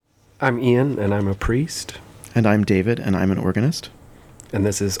I'm Ian, and I'm a priest. And I'm David, and I'm an organist. And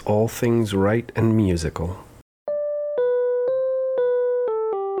this is All Things Right and Musical.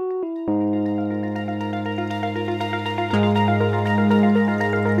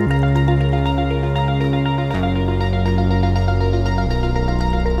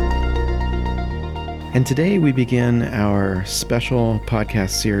 And today we begin our special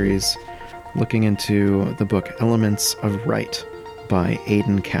podcast series looking into the book Elements of Right by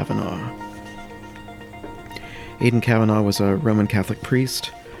Aidan Kavanagh. Aidan Kavanagh was a Roman Catholic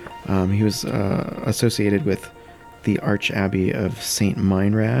priest. He was associated with the Archabbey of St.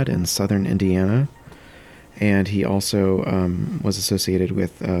 Meinrad in southern Indiana. And he also was associated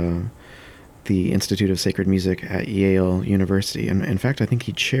with the Institute of Sacred Music at Yale University. And in fact, I think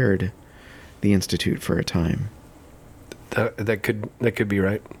he chaired the Institute for a time. That could be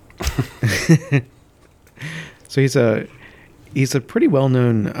right. So he's a pretty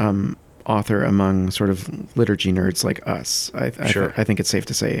well-known author among sort of liturgy nerds like us. Sure. I think it's safe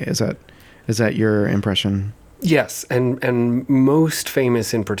to say. Is that your impression? Yes, and most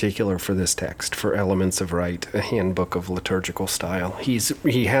famous in particular for this text, for Elements of Right, a handbook of liturgical style.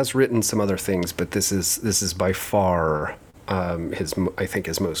 He has written some other things, but this is by far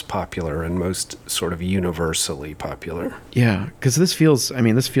his most popular and most sort of universally popular. Yeah, because this feels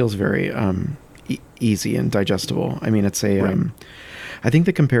very easy and digestible. I mean, it's a. Right. I think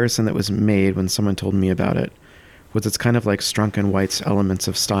the comparison that was made when someone told me about it was it's kind of like Strunk and White's Elements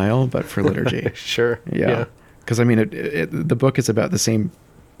of Style, but for liturgy. Sure. Yeah. Because I mean, the book is about the same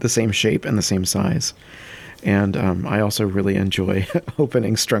shape and the same size. And I also really enjoy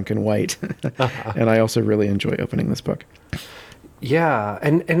opening Strunk and White. And I also really enjoy opening this book. Yeah,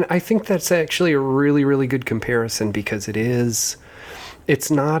 and I think that's actually a really, really good comparison because it's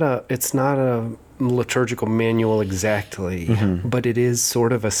not a liturgical manual exactly, mm-hmm. but it is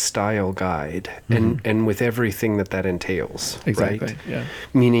sort of a style guide, mm-hmm. and with everything that entails. Exactly. Right? Yeah.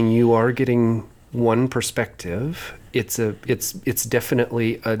 Meaning you are getting one perspective. It's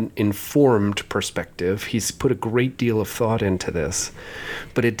definitely an informed perspective. He's put a great deal of thought into this,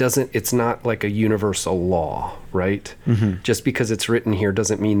 but it's not like a universal law, right? Mm-hmm. Just because it's written here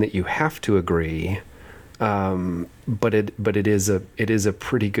doesn't mean that you have to agree. But it is a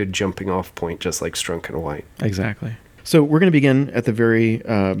pretty good jumping off point, just like Strunk and White. Exactly. So we're going to begin at the very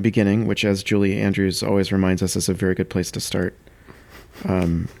beginning, which, as Julie Andrews always reminds us, is a very good place to start.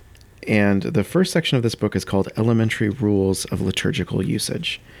 And the first section of this book is called Elementary Rules of Liturgical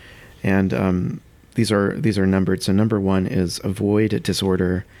Usage. And these are numbered. So number 1 is avoid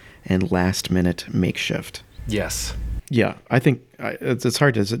disorder and last-minute makeshift. Yes. Yeah, I think it's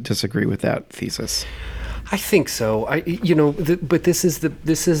hard to disagree with that thesis. I think so. But this is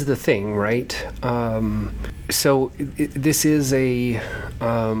the thing, right? This is a.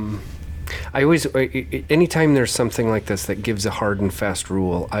 Anytime there's something like this that gives a hard and fast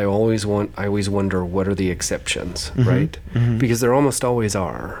rule, I always wonder what are the exceptions, mm-hmm. right? Mm-hmm. Because there almost always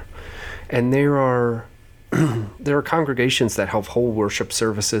are, and there are congregations that have whole worship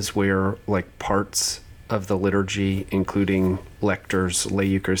services where like parts of the liturgy, including lectors, lay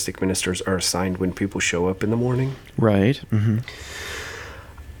Eucharistic ministers, are assigned when people show up in the morning. Right. Mm-hmm.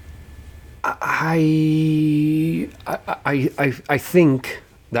 I think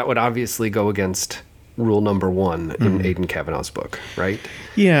that would obviously go against rule number 1 in mm-hmm. Aidan Kavanagh's book, right?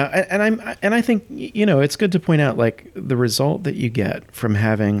 Yeah, and I think it's good to point out like the result that you get from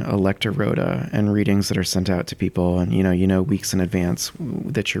having a lector rota and readings that are sent out to people, and weeks in advance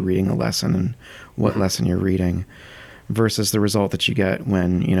that you're reading a lesson and what mm-hmm. lesson you're reading, versus the result that you get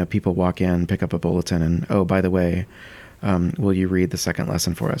when people walk in, pick up a bulletin, and oh, by the way, will you read the second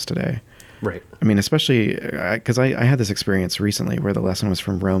lesson for us today? Right. I mean, especially because I had this experience recently where the lesson was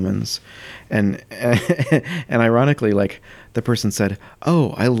from Romans, and ironically, like the person said,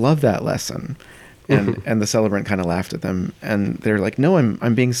 "Oh, I love that lesson," and the celebrant kind of laughed at them, and they're like, "No,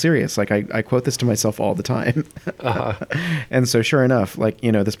 I'm being serious. Like I quote this to myself all the time." Uh-huh. And so, sure enough, like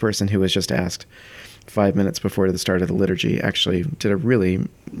this person who was just asked 5 minutes before the start of the liturgy actually did a really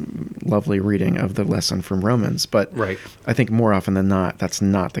lovely reading of the lesson from Romans. But right. I think more often than not, that's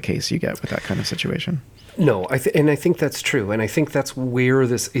not the case you get with that kind of situation. No, I think that's true. And I think that's where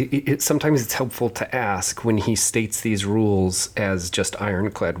sometimes it's helpful to ask when he states these rules as just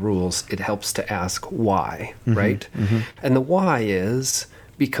ironclad rules, it helps to ask why, mm-hmm. right? Mm-hmm. And the why is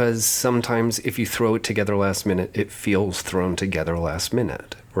because sometimes if you throw it together last minute, it feels thrown together last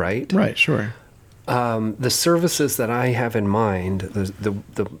minute, right? Right, sure. The services that I have in mind,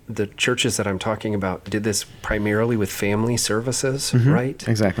 the churches that I'm talking about, did this primarily with family services, mm-hmm. right?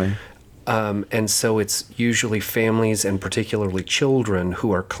 Exactly. And so it's usually families and particularly children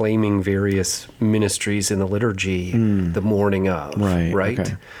who are claiming various ministries in the liturgy the morning of, right?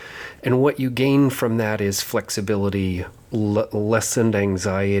 Okay. And what you gain from that is flexibility, lessened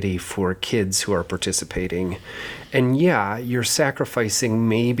anxiety for kids who are participating. And yeah, you're sacrificing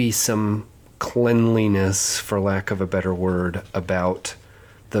maybe some cleanliness, for lack of a better word, about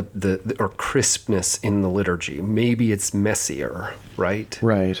the or crispness in the liturgy. Maybe it's messier, right?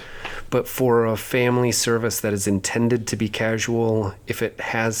 Right. But for a family service that is intended to be casual, if it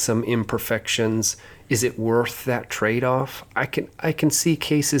has some imperfections, is it worth that trade-off? I can see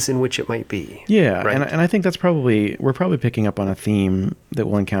cases in which it might be. Yeah, right? and I think we're probably picking up on a theme that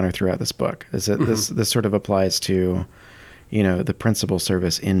we'll encounter throughout this book. Is that this sort of applies to, the principal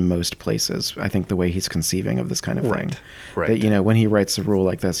service in most places. I think the way he's conceiving of this kind of thing. Right. That when he writes a rule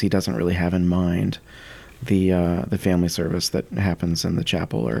like this, he doesn't really have in mind the family service that happens in the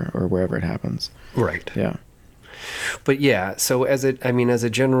chapel or wherever it happens. Right. Yeah. But yeah, so as a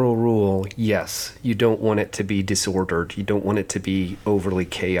general rule, yes, you don't want it to be disordered. You don't want it to be overly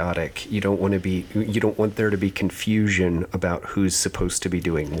chaotic. You don't want there to be confusion about who's supposed to be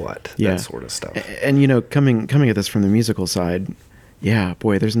doing what. Yeah. That sort of stuff. And coming at this from the musical side, yeah,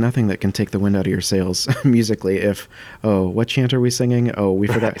 boy, there's nothing that can take the wind out of your sails musically if, what chant are we singing? Oh, we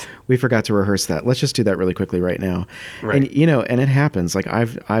forgot to rehearse that. Let's just do that really quickly right now. Right. And it happens. Like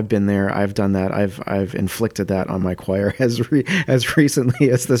I've been there, I've done that. I've inflicted that on my choir as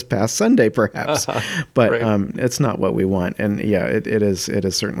recently as this past Sunday, perhaps. But right. It's not what we want. And yeah, it is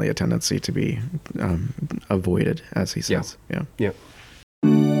certainly a tendency to be avoided, as he says. Yeah.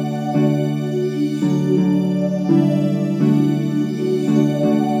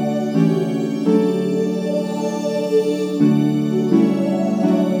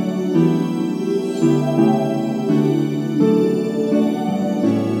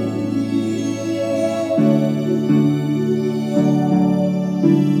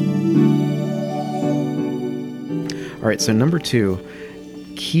 All right, so number 2,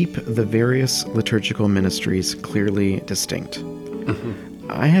 keep the various liturgical ministries clearly distinct.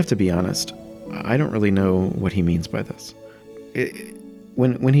 Mm-hmm. I have to be honest, I don't really know what he means by this.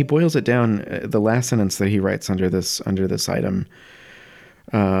 When he boils it down, the last sentence that he writes under this item,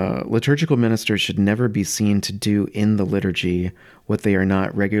 liturgical ministers should never be seen to do in the liturgy what they are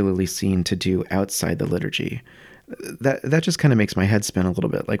not regularly seen to do outside the liturgy. That just kind of makes my head spin a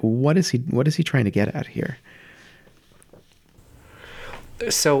little bit. Like, what is he trying to get at here?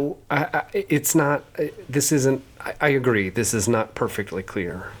 So it's not. This isn't. I agree. This is not perfectly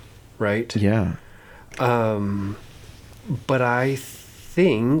clear, right? Yeah. But I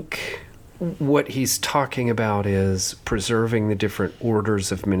think what he's talking about is preserving the different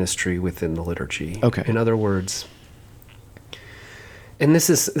orders of ministry within the liturgy. Okay. In other words, and this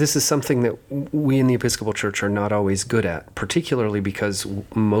is something that we in the Episcopal Church are not always good at, particularly because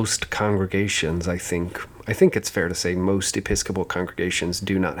most congregations, I think it's fair to say most Episcopal congregations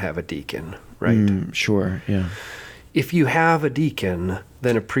do not have a deacon, right? Sure, yeah. If you have a deacon,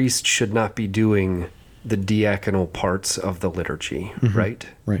 then a priest should not be doing the diaconal parts of the liturgy, right?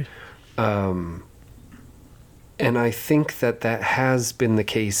 Right. And I think that has been the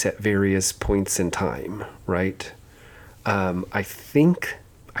case at various points in time, right? I think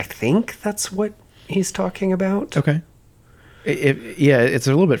that's what he's talking about. Okay. It's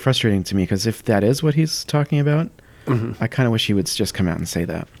a little bit frustrating to me because if that is what he's talking about, I kind of wish he would just come out and say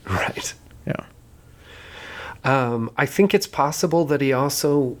that. Right. Yeah. I think it's possible that he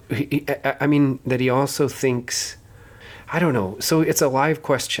also thinks, I don't know. So it's a live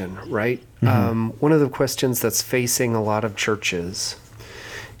question, right? One of the questions that's facing a lot of churches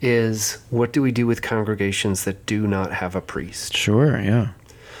is, what do we do with congregations that do not have a priest? Sure, yeah.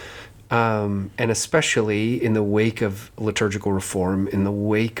 And especially in the wake of liturgical reform, in the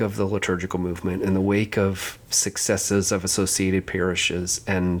wake of the liturgical movement, in the wake of successes of associated parishes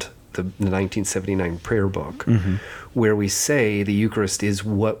and the 1979 prayer book, where we say the Eucharist is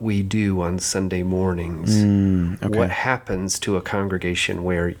what we do on Sunday mornings. Okay. What happens to a congregation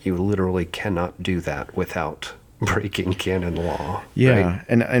where you literally cannot do that without breaking canon law? Yeah, right?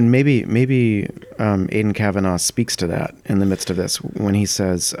 and maybe Aidan Kavanaugh speaks to that in the midst of this when he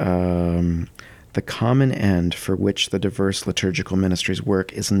says, the common end for which the diverse liturgical ministries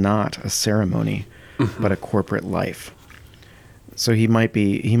work is not a ceremony, but a corporate life. So he might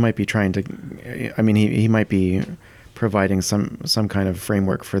be trying to, he might be providing some kind of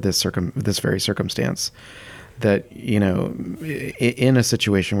framework for this very circumstance, that, in a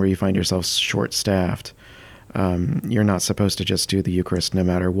situation where you find yourself short-staffed, you're not supposed to just do the Eucharist no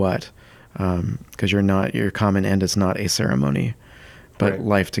matter what, because your common end is not a ceremony, but Right.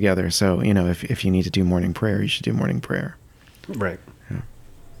 life together. So, if you need to do morning prayer, you should do morning prayer. Right.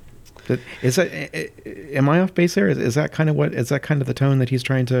 Is that, am I off base there? Is that kind of the tone that he's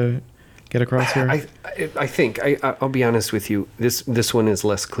trying to get across here? I think I'll be honest with you. This one is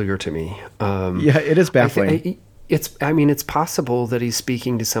less clear to me. Yeah, it is baffling. It's possible that he's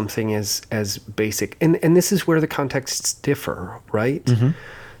speaking to something as basic, and this is where the contexts differ, right? Mm-hmm.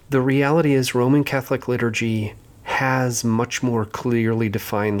 The reality is Roman Catholic liturgy has much more clearly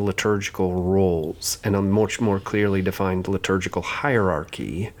defined liturgical roles and a much more clearly defined liturgical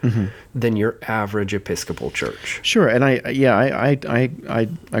hierarchy than your average Episcopal church. Sure, and I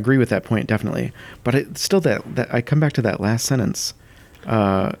agree with that point, definitely. But still, that I come back to that last sentence.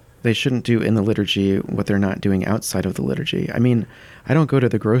 They shouldn't do in the liturgy what they're not doing outside of the liturgy. I mean, I don't go to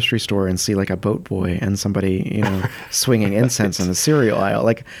the grocery store and see like a boat boy and somebody, swinging incense in the cereal aisle.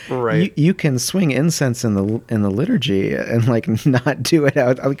 Like, right. you can swing incense in the liturgy and like not do it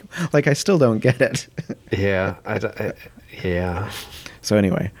out. Like I still don't get it. Yeah. Yeah. So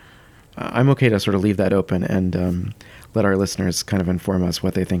anyway, I'm okay to sort of leave that open and let our listeners kind of inform us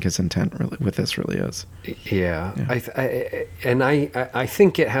what they think his intent with this really is. Yeah. I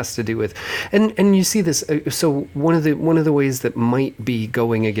think it has to do with, and you see this. So one of the ways that might be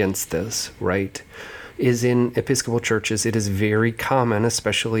going against this, right, is in Episcopal churches. It is very common,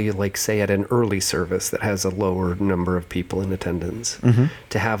 especially like say at an early service that has a lower number of people in attendance,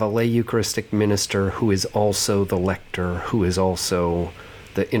 to have a lay Eucharistic minister who is also the lector, who is also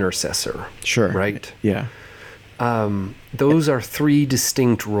the intercessor. Sure. Right. Yeah. Those are three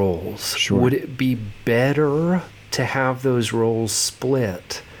distinct roles. Sure. Would it be better to have those roles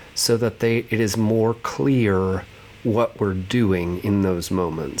split so that it is more clear what we're doing in those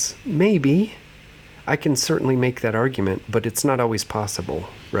moments? Maybe. I can certainly make that argument, but it's not always possible,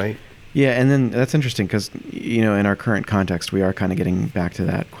 right? Yeah, and then that's interesting because, in our current context, we are kind of getting back to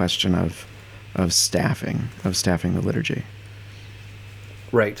that question of staffing the liturgy.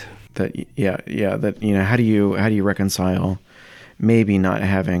 Right. That how do you reconcile maybe not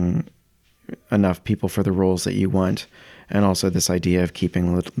having enough people for the roles that you want, and also this idea of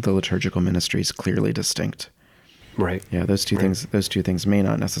keeping the liturgical ministries clearly distinct. Right. Yeah, those two things may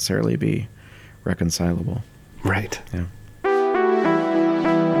not necessarily be reconcilable. Right. Yeah.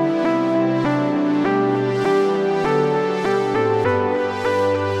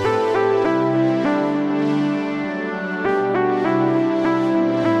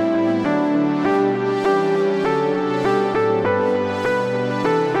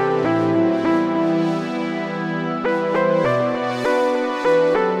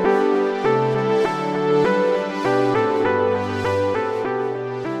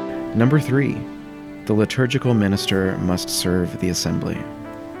 Number 3, the liturgical minister must serve the assembly.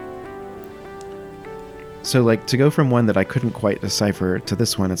 So, like, to go from one that I couldn't quite decipher to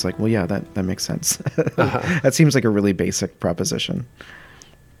this one, it's like, well, yeah, that makes sense. That seems like a really basic proposition.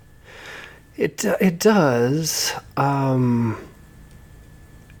 It does, and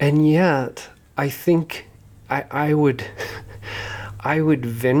yet I think I would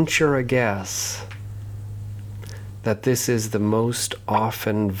venture a guess that this is the most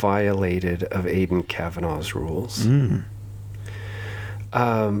often violated of Aidan Kavanaugh's rules. And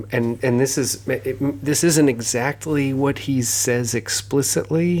this isn't exactly what he says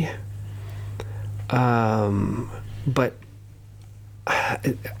explicitly, but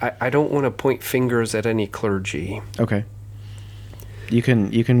I don't want to point fingers at any clergy. Okay. You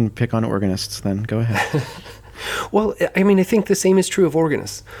can pick on organists then. Go ahead. Well, I mean, I think the same is true of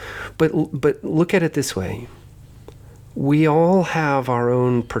organists, but look at it this way. We all have our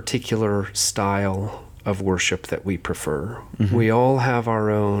own particular style of worship that we prefer. We all have our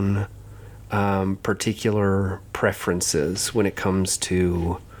own particular preferences when it comes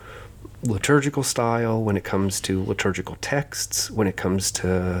to liturgical style, when it comes to liturgical texts, when it comes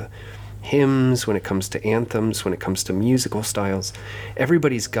to hymns, when it comes to anthems, when it comes to musical styles.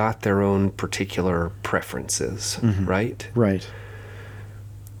 Everybody's got their own particular preferences, right? Right.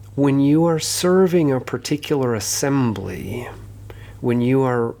 When you are serving a particular assembly, when you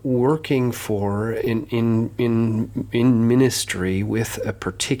are working for in ministry with a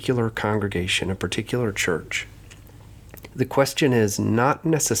particular congregation, a particular church, the question is not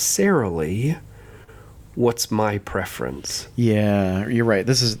necessarily what's my preference. Yeah, you're right.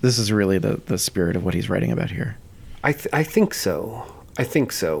 This is really the spirit of what he's writing about here. I think so. I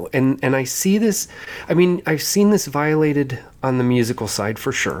think so. And I see this, I mean, I've seen this violated on the musical side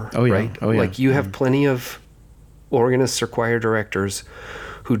for sure. Oh, yeah. Right? Oh, yeah. Like you have plenty of organists or choir directors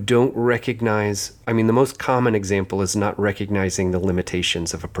who don't recognize, I mean, the most common example is not recognizing the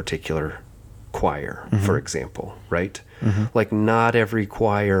limitations of a particular choir, for example, right? Like not every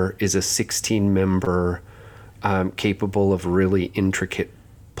choir is a 16 member capable of really intricate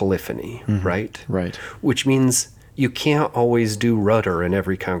polyphony, right? Right. Which means you can't always do rudder in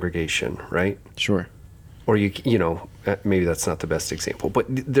every congregation, right? Sure. Or maybe that's not the best example, but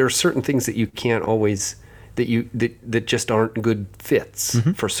there are certain things that you can't always that just aren't good fits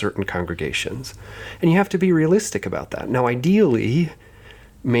for certain congregations, and you have to be realistic about that. Now, ideally,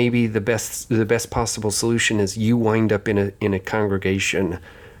 maybe the best possible solution is you wind up in a congregation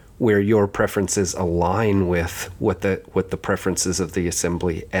where your preferences align with what the preferences of the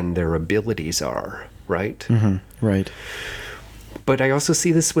assembly and their abilities are, right? Right. But I also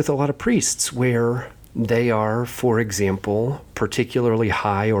see this with a lot of priests where they are, for example, particularly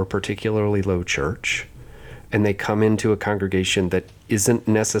high or particularly low church, and they come into a congregation that isn't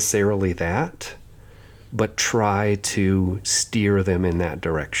necessarily that, but try to steer them in that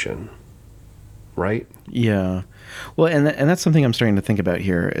direction, right? Yeah. Well, and that's something I'm starting to think about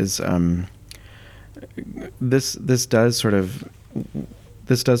here is this does sort of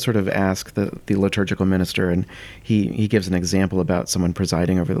ask the liturgical minister, and he gives an example about someone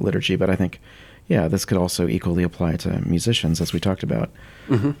presiding over the liturgy, but I think, yeah, this could also equally apply to musicians, as we talked about,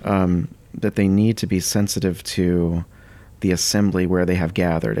 that they need to be sensitive to the assembly where they have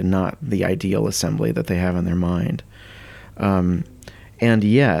gathered and not the ideal assembly that they have in their mind. And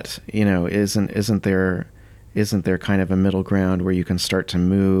yet, isn't there kind of a middle ground where you can start to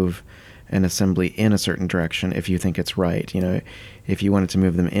move an assembly in a certain direction if you think it's right? If you wanted to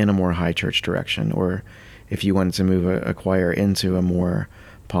move them in a more high church direction, or if you wanted to move a choir into a more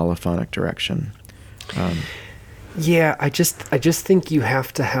polyphonic direction. Yeah, I just think you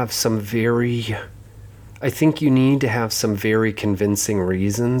have to have I think you need to have some very convincing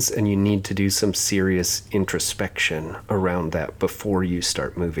reasons, and you need to do some serious introspection around that before you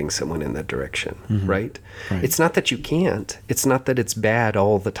start moving someone in that direction, right? It's not that you can't. It's not that it's bad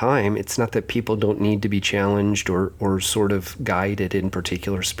all the time. It's not that people don't need to be challenged or sort of guided in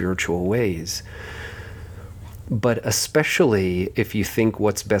particular spiritual ways. But especially if you think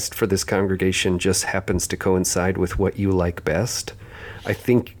what's best for this congregation just happens to coincide with what you like best, I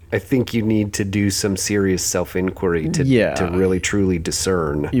think you need to do some serious self-inquiry to really truly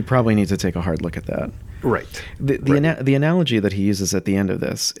discern. You probably need to take a hard look at that. Right. The analogy that he uses at the end of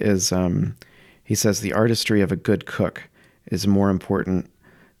this is, he says the artistry of a good cook is more important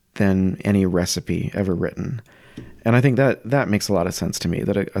than any recipe ever written. And I think that makes a lot of sense to me,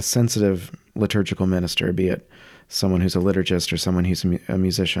 that a sensitive liturgical minister, be it someone who's a liturgist or someone who's a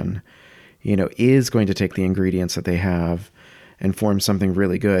musician, is going to take the ingredients that they have and form something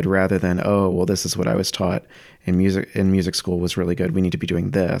really good, rather than, oh, well, this is what I was taught in music school was really good. We need to be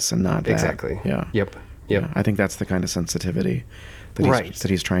doing this and not that. Exactly. Yeah. Yep. Yeah. I think that's the kind of sensitivity that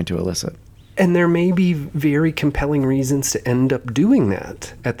he's trying to elicit. And there may be very compelling reasons to end up doing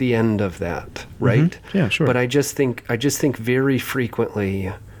that at the end of that, right? Yeah, sure. But I just think very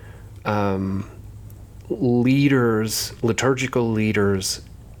frequently, liturgical leaders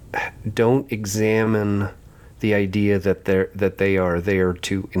don't examine the idea that they are there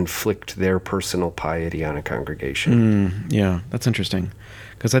to inflict their personal piety on a congregation. Yeah, that's interesting,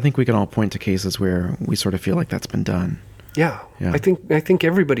 because I think we can all point to cases where we sort of feel like that's been done. Yeah. I think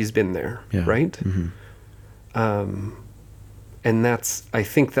everybody's been there, right? And I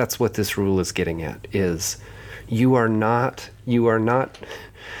think that's what this rule is getting at, is you are not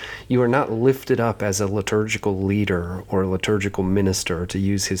lifted up as a liturgical leader or a liturgical minister, to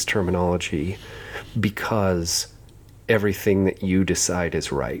use his terminology, because everything that you decide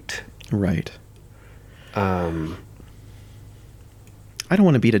is right. Right. I don't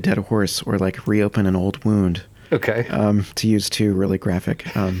want to beat a dead horse or like reopen an old wound. Okay. To use two really graphic,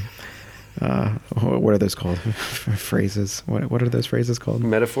 what are those called? Phrases. What are those phrases called?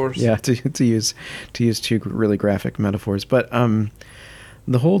 Metaphors? Yeah, to use two really graphic metaphors. But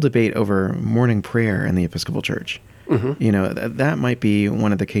the whole debate over morning prayer in the Episcopal Church, that might be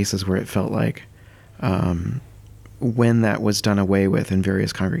one of the cases where it felt like, when that was done away with in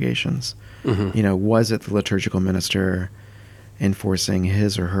various congregations, was it the liturgical minister enforcing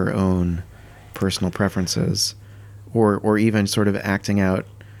his or her own personal preferences, or even sort of acting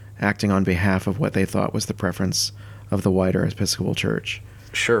on behalf of what they thought was the preference of the wider Episcopal Church?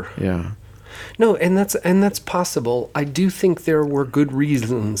 Sure. Yeah. No, and that's possible. I do think there were good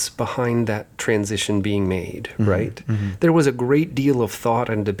reasons behind that transition being made, right? Mm-hmm. There was a great deal of thought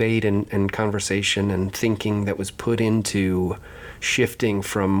and debate and conversation and thinking that was put into shifting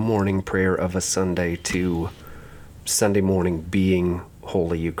from morning prayer of a Sunday to Sunday morning being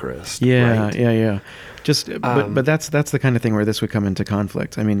Holy Eucharist. Yeah, right? yeah. Just, but that's the kind of thing where this would come into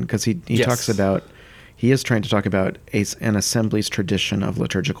conflict. I mean, because he Yes. talks about, he is trying to talk about an assembly's tradition of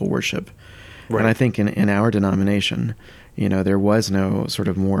liturgical worship. Right. And I think in our denomination, there was no sort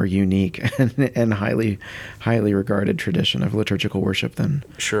of more unique and highly regarded tradition of liturgical worship than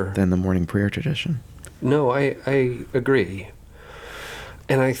the morning prayer tradition. No, I agree.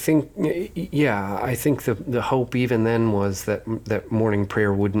 And I think, I think the hope even then was that morning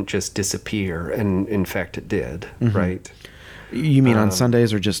prayer wouldn't just disappear, and in fact it did, right? You mean on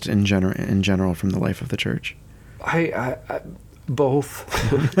Sundays or just in general from the life of the church? I both.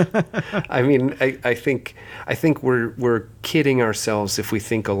 I mean, I think we're kidding ourselves if we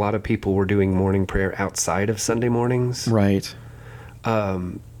think a lot of people were doing morning prayer outside of Sunday mornings. Right.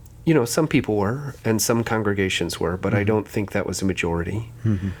 Some people were, and some congregations were, but I don't think that was a majority.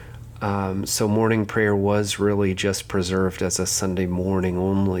 So morning prayer was really just preserved as a Sunday morning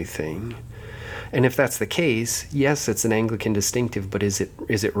only thing. And if that's the case, yes, it's an Anglican distinctive, but is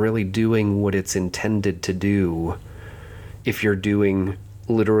it really doing what it's intended to do if you're doing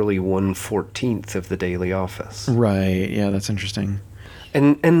literally 1/14 of the daily office? Right. Yeah, that's interesting.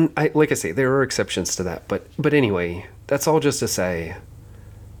 And like I say, there are exceptions to that, but anyway, that's all just to say,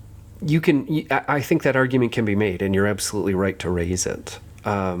 I think that argument can be made, and you're absolutely right to raise it.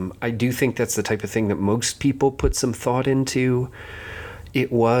 I do think that's the type of thing that most people put some thought into. It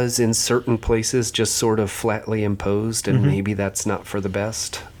was in certain places just sort of flatly imposed, and maybe that's not for the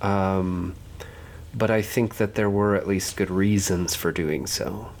best. But I think that there were at least good reasons for doing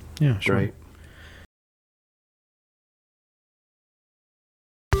so. Yeah, sure. Right?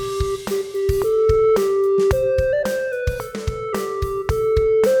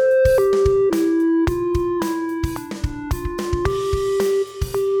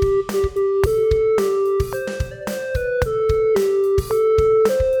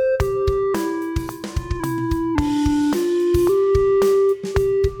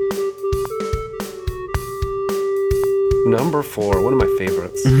 Number 4, one of my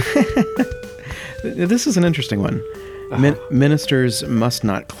favorites. This is an interesting one. Ministers must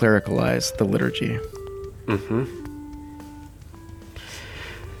not clericalize the liturgy.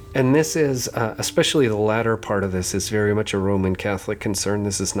 And this is, especially the latter part of this, is very much a Roman Catholic concern.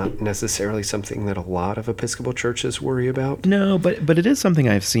 This is not necessarily something that a lot of Episcopal churches worry about. No, but it is something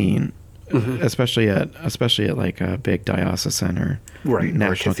I've seen, especially at like a big diocesan or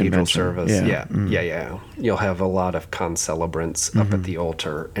national or cathedral convention. service. Yeah. You'll have a lot of concelebrants up at the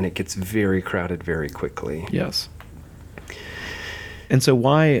altar, and it gets very crowded very quickly. Yes. And so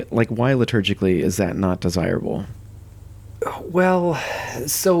why liturgically is that not desirable? Well,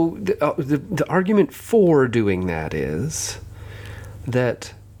 so the argument for doing that is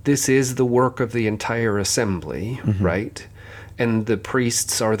that this is the work of the entire assembly, right? And the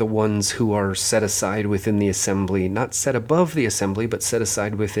priests are the ones who are set aside within the assembly, not set above the assembly, but set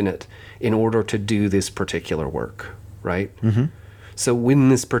aside within it in order to do this particular work, right? So when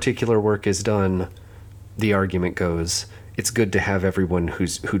this particular work is done, the argument goes, it's good to have everyone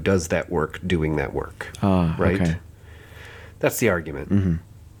who does that work doing that work, right? Okay. That's the argument.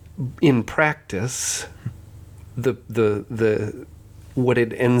 In practice, the what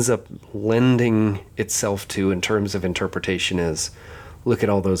it ends up lending itself to in terms of interpretation is, look at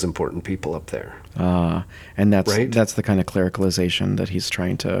all those important people up there. And that's right? That's the kind of clericalization that he's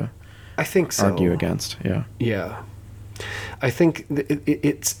trying to I think so. argue against. Yeah. Yeah. I think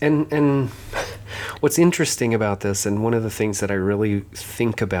it's and what's interesting about this, and one of the things that I really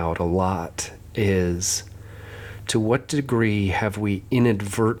think about a lot, is to what degree have we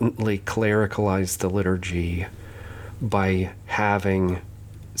inadvertently clericalized the liturgy by having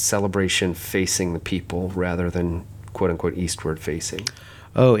celebration facing the people rather than quote-unquote eastward facing?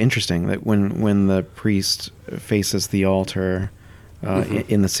 Oh, interesting. That when the priest faces the altar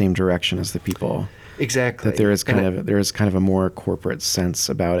in the same direction as the people. Exactly. That there is kind of a more corporate sense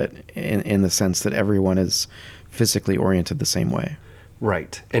about it, in the sense that everyone is physically oriented the same way.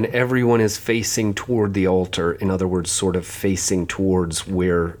 Right. And everyone is facing toward the altar, in other words, sort of facing towards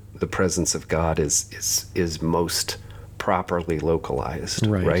where the presence of God is most properly localized,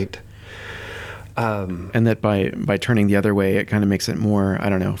 right? And that by turning the other way, it kind of makes it more, I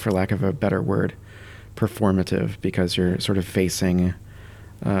don't know, for lack of a better word, performative, because you're sort of facing,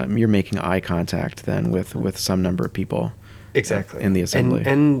 you're making eye contact then with some number of people. Exactly. In the assembly.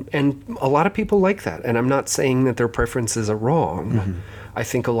 And a lot of people like that. And I'm not saying that their preferences are wrong. I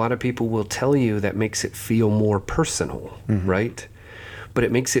think a lot of people will tell you that makes it feel more personal, right? But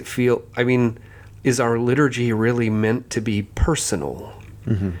it makes it feel, I mean, is our liturgy really meant to be personal?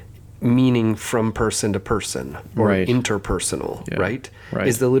 meaning from person to person or Right. interpersonal, Yeah. right? Right.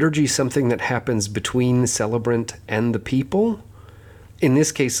 Is the liturgy something that happens between the celebrant and the people? In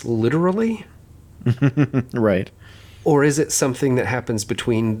this case, literally? Right. Or is it something that happens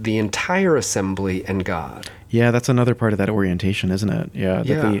between the entire assembly and God? Yeah, that's another part of that orientation, isn't it? Yeah,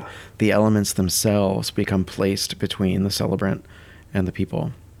 that Yeah. the elements themselves become placed between the celebrant and the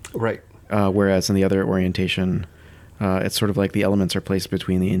people. Right. Whereas in the other orientation, it's sort of like the elements are placed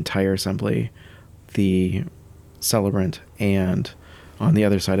between the entire assembly, the celebrant, and on the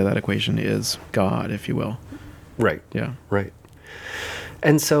other side of that equation is God, if you will. Right. Yeah. Right.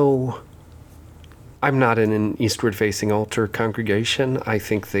 And so I'm not in an eastward-facing altar congregation. I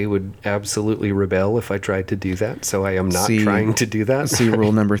think they would absolutely rebel if I tried to do that, so I am not trying to do that. See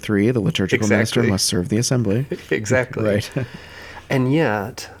rule number 3, the liturgical minister Exactly. must serve the assembly. Exactly. Right. And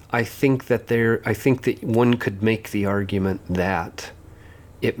yet, I think that one could make the argument that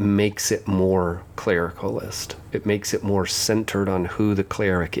it makes it more clericalist. It makes it more centered on who the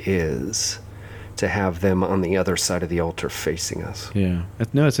cleric is, to have them on the other side of the altar facing us. Yeah.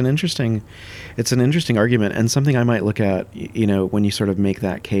 No, it's an interesting argument, and something I might look at, when you sort of make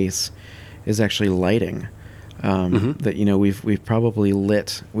that case, is actually lighting. That we've probably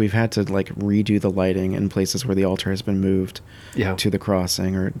we've had to like redo the lighting in places where the altar has been moved to the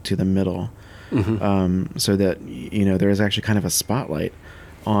crossing or to the middle, so that there is actually kind of a spotlight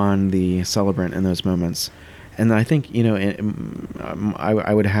on the celebrant in those moments. And I think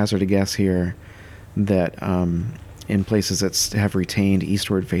I would hazard a guess here that in places that have retained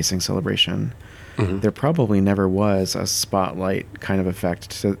eastward-facing celebration, there probably never was a spotlight kind of effect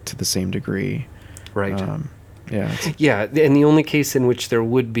to the same degree. Right. Yeah. And the only case in which there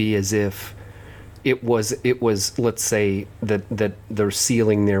would be is if it was let's say that their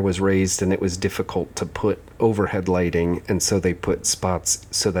ceiling there was raised and it was difficult to put overhead lighting, and so they put spots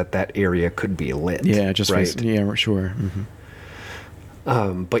so that area could be lit. Yeah, just right. Yeah, sure.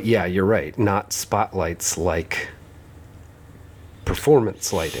 But yeah, you're right. Not spotlights like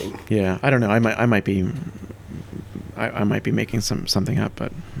performance lighting. Yeah, I don't know. I might be making something up,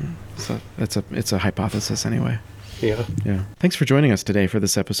 but it's a hypothesis anyway. Yeah. Yeah. Thanks for joining us today for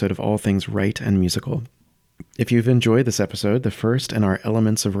this episode of All Things Rite and Musical. If you've enjoyed this episode, the first in our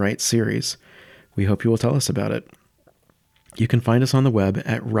Elements of Rite series, we hope you will tell us about it. You can find us on the web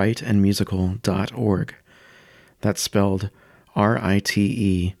at riteandmusical.org. That's spelled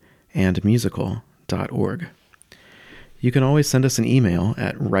RITE and musical.org. You can always send us an email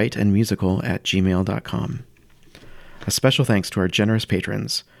at riteandmusical@gmail.com. A special thanks to our generous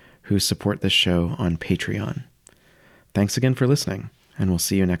patrons who support this show on Patreon. Thanks again for listening, and we'll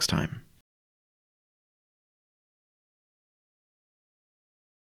see you next time.